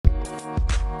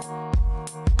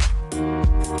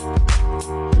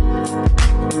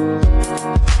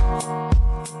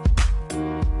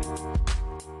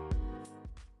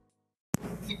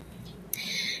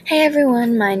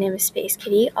everyone, my name is Space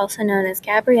Kitty, also known as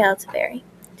Gabrielle Taveri.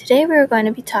 Today we are going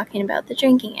to be talking about the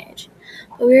drinking age,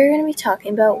 but we are going to be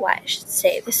talking about why it should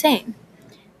stay the same.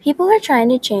 People are trying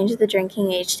to change the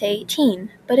drinking age to 18,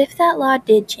 but if that law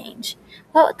did change,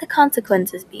 what would the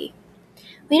consequences be?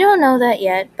 We don't know that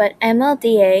yet, but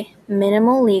MLDA,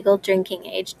 minimal legal drinking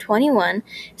age 21,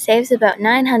 saves about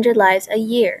 900 lives a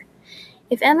year.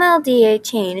 If MLDA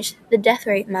changed, the death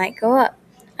rate might go up.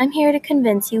 I'm here to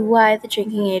convince you why the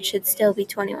drinking age should still be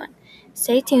 21.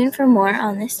 Stay tuned for more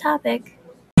on this topic.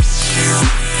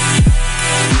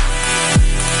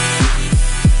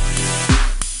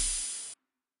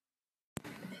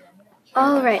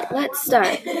 Alright, let's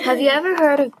start. Have you ever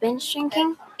heard of binge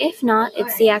drinking? If not,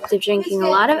 it's the act of drinking a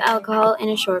lot of alcohol in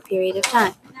a short period of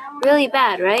time. Really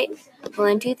bad, right? Well,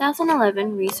 in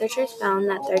 2011, researchers found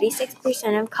that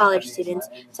 36% of college students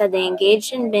said they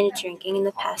engaged in binge drinking in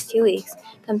the past 2 weeks,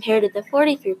 compared to the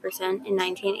 43% in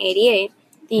 1988,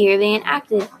 the year they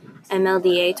enacted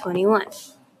MLDA 21.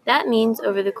 That means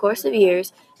over the course of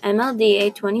years,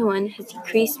 MLDA 21 has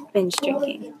decreased binge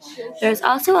drinking. There's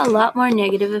also a lot more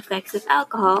negative effects of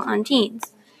alcohol on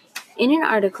teens. In an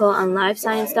article on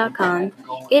LiveScience.com,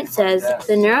 it says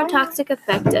the neurotoxic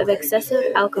effect of excessive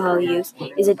alcohol use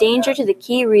is a danger to the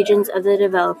key regions of the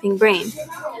developing brain.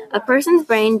 A person's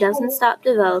brain doesn't stop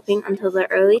developing until the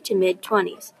early to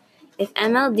mid-20s. If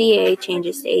MLDA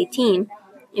changes to 18,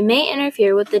 it may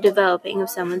interfere with the developing of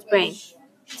someone's brain.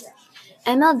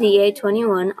 MLDA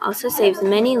 21 also saves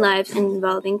many lives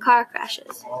involving car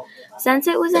crashes. Since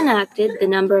it was enacted, the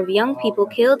number of young people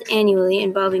killed annually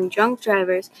involving drunk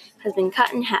drivers has been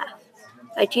cut in half.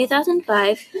 By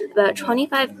 2005, about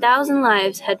 25,000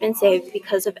 lives had been saved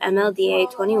because of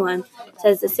MLDA 21,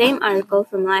 says the same article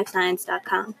from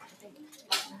LiveScience.com.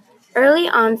 Early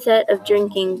onset of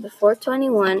drinking before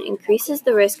 21 increases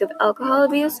the risk of alcohol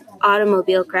abuse,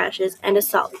 automobile crashes, and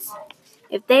assaults.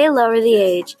 If they lower the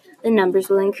age, the numbers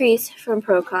will increase, from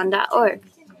procon.org.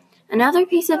 Another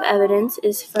piece of evidence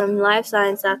is from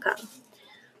LiveScience.com.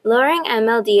 Lowering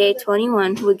MLDA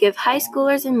 21 would give high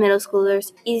schoolers and middle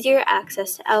schoolers easier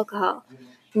access to alcohol.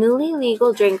 Newly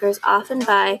legal drinkers often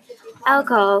buy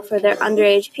alcohol for their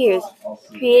underage peers,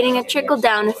 creating a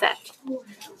trickle-down effect.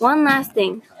 One last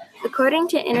thing. According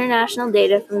to international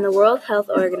data from the World Health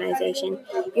Organization,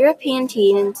 European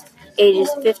teens ages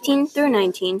 15 through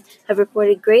 19 have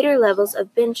reported greater levels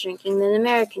of binge drinking than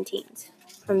American teens,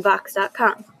 from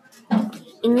Vox.com.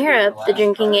 In Europe, the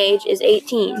drinking age is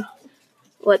 18,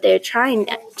 what they're trying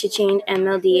to change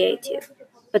MLDA to,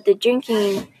 but the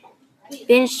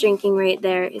binge drinking rate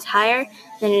there is higher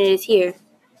than it is here,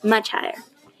 much higher.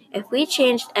 If we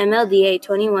changed MLDA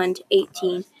 21 to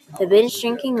 18, the binge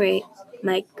drinking rate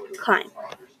might climb.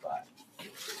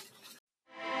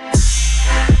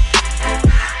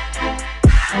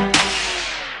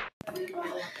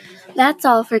 That's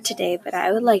all for today, but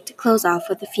I would like to close off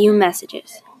with a few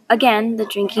messages. Again, the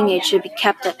drinking age should be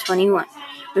kept at 21.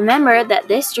 Remember that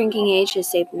this drinking age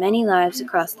has saved many lives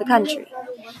across the country.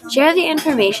 Share the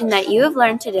information that you have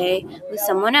learned today with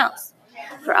someone else.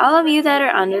 For all of you that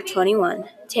are under 21,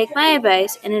 take my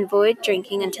advice and avoid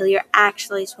drinking until you're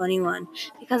actually 21,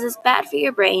 because it's bad for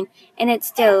your brain and it's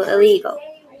still illegal.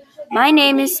 My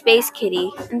name is Space Kitty,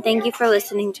 and thank you for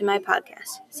listening to my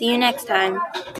podcast. See you next time.